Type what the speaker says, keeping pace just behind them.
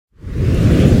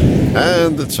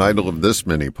And the title of this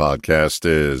mini podcast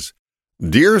is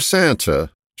Dear Santa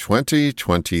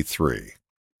 2023.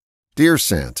 Dear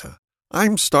Santa,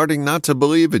 I'm starting not to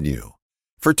believe in you.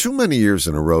 For too many years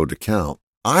in a row to count,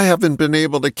 I haven't been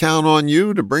able to count on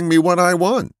you to bring me what I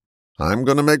want. I'm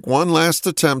going to make one last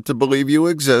attempt to believe you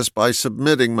exist by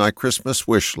submitting my Christmas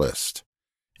wish list.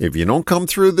 If you don't come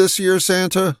through this year,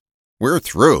 Santa, we're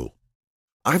through.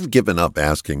 I've given up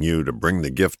asking you to bring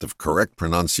the gift of correct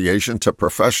pronunciation to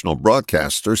professional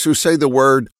broadcasters who say the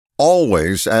word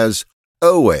always as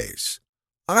always.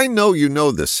 I know you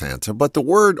know this, Santa, but the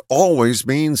word always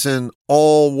means in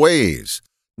all ways,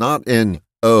 not in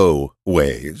O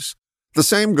ways. The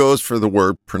same goes for the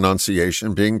word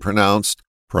pronunciation being pronounced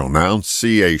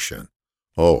pronunciation.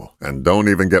 Oh, and don't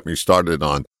even get me started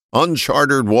on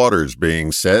uncharted waters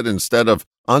being said instead of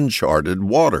uncharted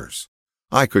waters.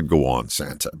 I could go on,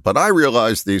 Santa, but I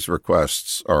realize these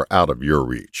requests are out of your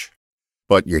reach.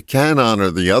 But you can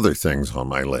honor the other things on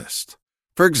my list.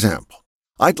 For example,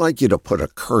 I'd like you to put a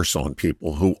curse on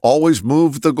people who always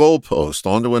move the goalpost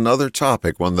onto another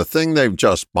topic when the thing they've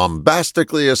just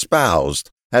bombastically espoused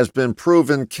has been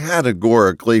proven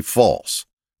categorically false,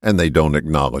 and they don't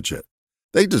acknowledge it.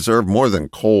 They deserve more than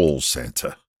coal,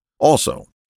 Santa. Also,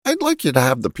 I'd like you to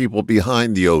have the people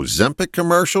behind the Ozempic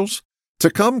commercials to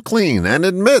come clean and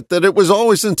admit that it was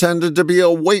always intended to be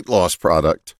a weight loss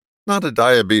product, not a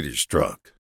diabetes drug.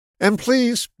 And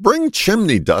please bring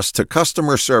chimney dust to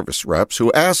customer service reps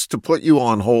who ask to put you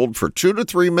on hold for 2 to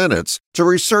 3 minutes to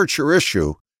research your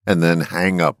issue and then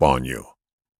hang up on you.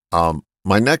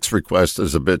 My next request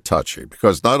is a bit touchy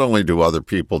because not only do other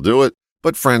people do it,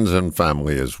 but friends and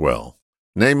family as well.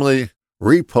 Namely,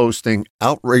 reposting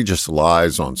outrageous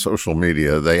lies on social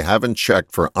media they haven't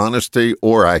checked for honesty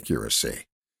or accuracy.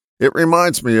 It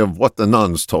reminds me of what the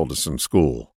nuns told us in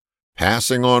school.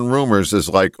 Passing on rumors is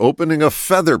like opening a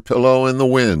feather pillow in the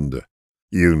wind.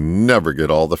 You never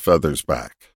get all the feathers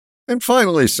back. And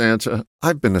finally, Santa,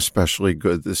 I've been especially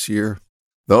good this year.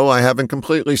 Though I haven't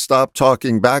completely stopped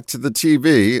talking back to the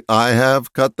TV, I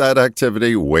have cut that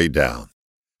activity way down.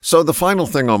 So the final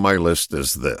thing on my list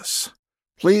is this.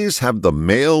 Please have the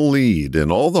male lead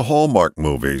in all the Hallmark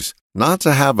movies not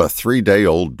to have a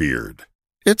 3-day-old beard.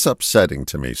 It's upsetting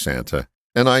to me, Santa,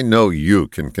 and I know you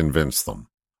can convince them.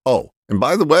 Oh, and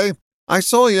by the way, I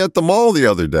saw you at the mall the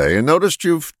other day and noticed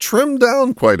you've trimmed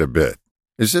down quite a bit.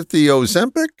 Is it the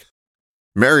Ozempic?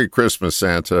 Merry Christmas,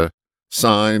 Santa.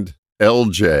 Signed,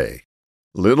 LJ.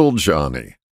 Little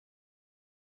Johnny.